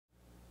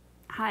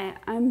Hi,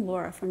 I'm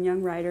Laura from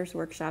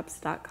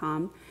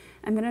YoungWritersWorkshops.com.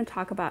 I'm going to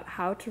talk about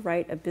how to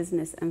write a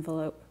business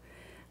envelope.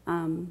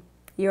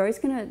 You're always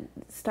going to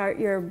start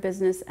your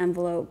business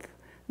envelope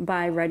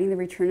by writing the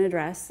return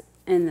address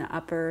in the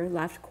upper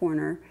left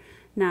corner.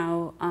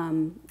 Now,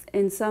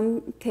 in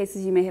some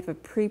cases you may have a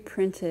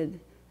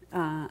pre-printed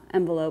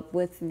envelope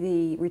with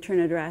the return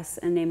address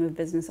and name of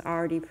business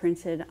already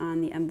printed on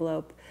the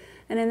envelope.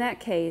 And in that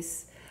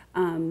case,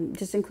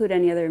 just include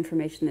any other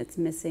information that's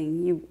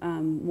missing. You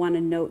want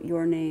to note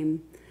your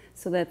name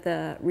so that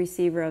the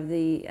receiver of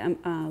the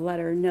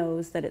letter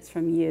knows that it's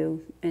from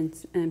you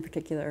in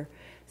particular.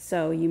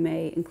 So you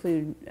may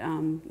include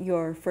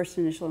your first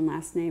initial and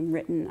last name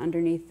written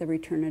underneath the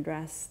return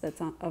address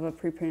that's of a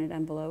pre-printed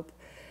envelope.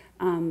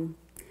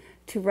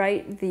 To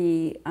write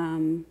the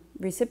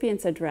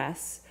recipient's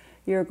address,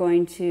 you're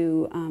going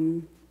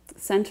to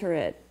center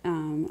it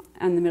on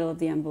the middle of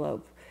the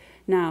envelope.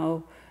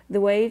 Now, the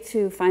way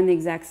to find the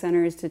exact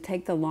center is to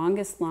take the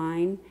longest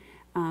line,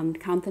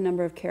 count the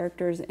number of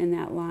characters in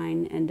that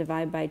line and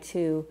divide by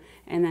 2,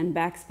 and then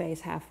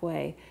backspace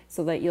halfway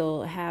so that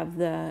you'll have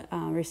the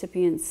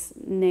recipient's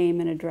name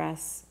and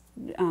address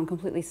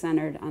completely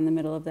centered on the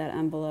middle of that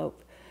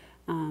envelope.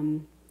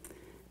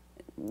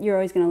 You're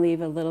always going to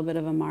leave a little bit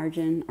of a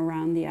margin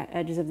around the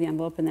edges of the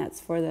envelope, and that's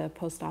for the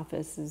post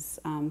office's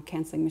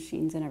canceling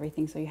machines and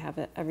everything, so you have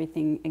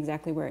everything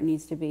exactly where it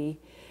needs to be.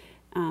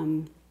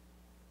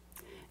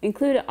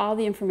 Include all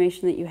the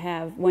information that you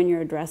have when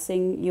you're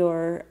addressing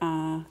your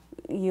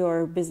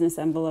business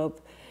envelope.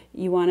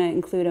 You want to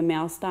include a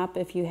mail stop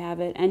if you have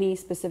it, any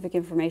specific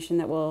information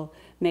that will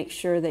make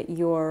sure that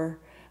your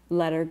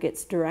letter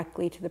gets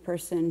directly to the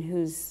person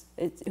who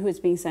it's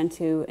being sent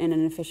to in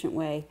an efficient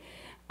way.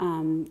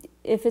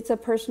 If it's a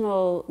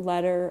personal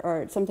letter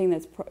or something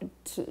that's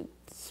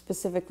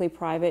specifically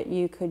private,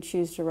 you could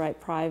choose to write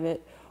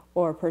private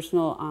or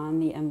personal on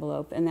the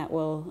envelope, and that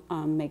will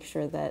make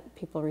sure that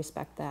people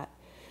respect that.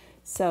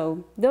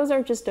 So those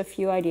are just a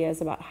few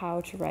ideas about how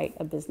to write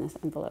a business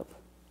envelope.